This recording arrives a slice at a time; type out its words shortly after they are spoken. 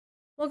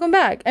Welcome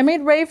back. I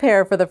made Rave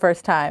hair for the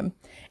first time,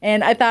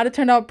 and I thought it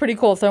turned out pretty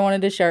cool, so I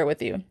wanted to share it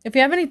with you. If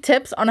you have any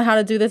tips on how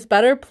to do this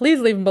better, please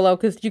leave them below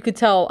because you could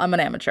tell I'm an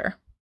amateur.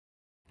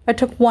 I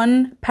took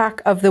 1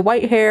 pack of the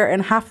white hair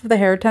and half of the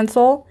hair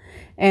tinsel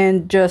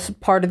and just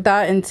parted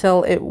that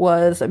until it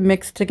was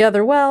mixed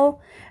together well.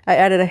 I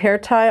added a hair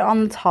tie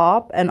on the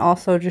top and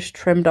also just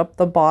trimmed up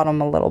the bottom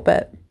a little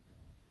bit.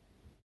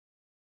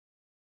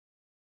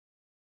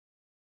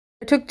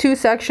 I took 2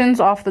 sections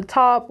off the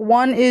top.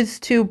 One is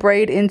to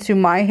braid into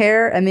my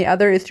hair and the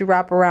other is to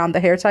wrap around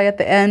the hair tie at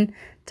the end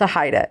to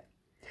hide it.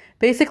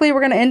 Basically, we're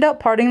going to end up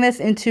parting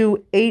this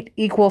into 8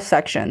 equal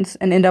sections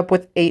and end up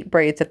with 8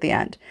 braids at the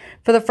end.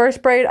 For the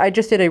first braid, I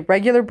just did a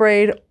regular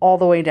braid all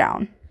the way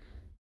down.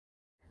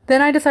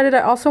 Then I decided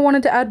I also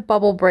wanted to add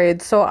bubble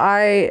braids, so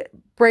I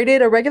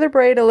braided a regular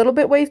braid a little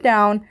bit ways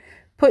down,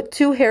 put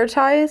 2 hair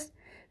ties,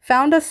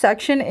 found a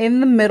section in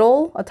the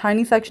middle, a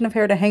tiny section of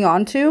hair to hang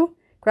on to,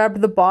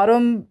 grabbed the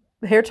bottom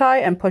hair tie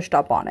and pushed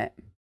up on it.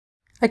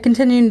 I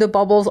continued the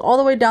bubbles all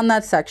the way down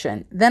that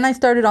section. Then I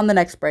started on the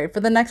next braid. For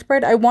the next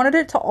braid, I wanted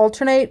it to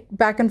alternate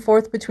back and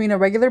forth between a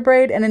regular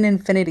braid and an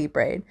infinity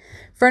braid.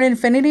 For an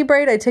infinity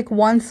braid, I take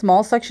 1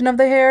 small section of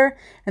the hair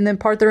and then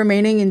part the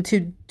remaining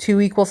into 2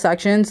 equal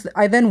sections.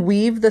 I then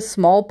weave the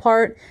small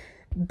part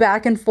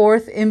back and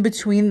forth in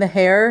between the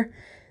hair,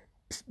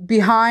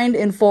 behind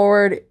and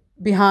forward,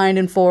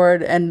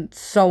 and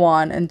so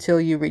on until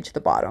you reach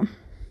the bottom.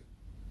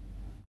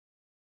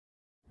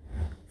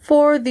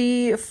 For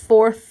the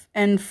 4th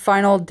and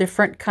final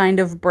different kind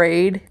of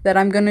braid that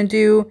I'm going to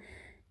do,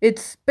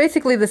 it's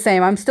basically the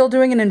same. I'm still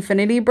doing an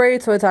infinity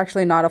braid, so it's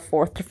actually not a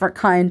 4th different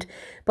kind,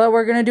 but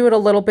we're going to do it a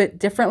little bit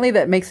differently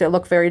that makes it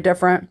look very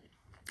different.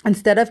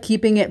 Instead of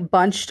keeping it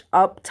bunched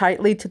up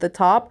tightly to the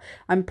top,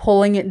 I'm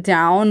pulling it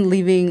down,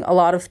 leaving a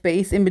lot of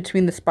space in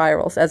between the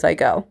spirals as I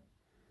go.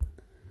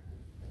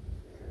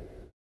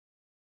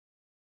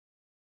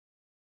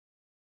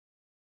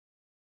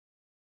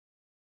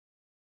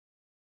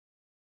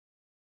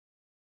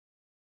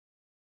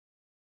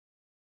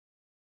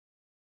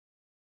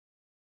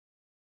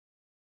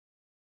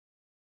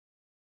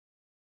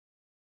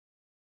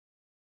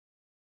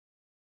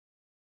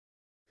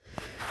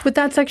 With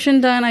that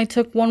section done, I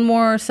took 1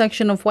 more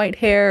section of white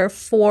hair,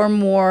 4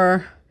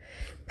 more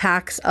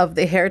packs of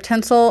the hair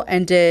tinsel,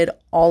 and did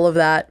all of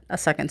that a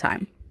second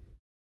time.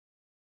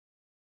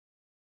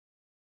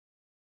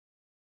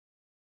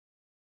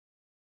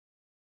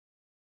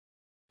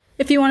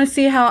 If you want to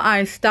see how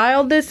I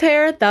styled this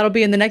hair, that'll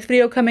be in the next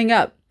video coming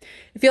up.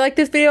 If you like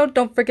this video,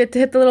 don't forget to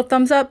hit the little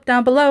thumbs up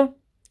down below.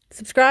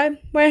 Subscribe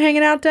while you're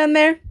hanging out down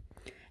there,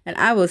 and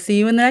I will see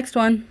you in the next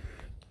one.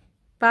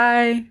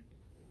 Bye.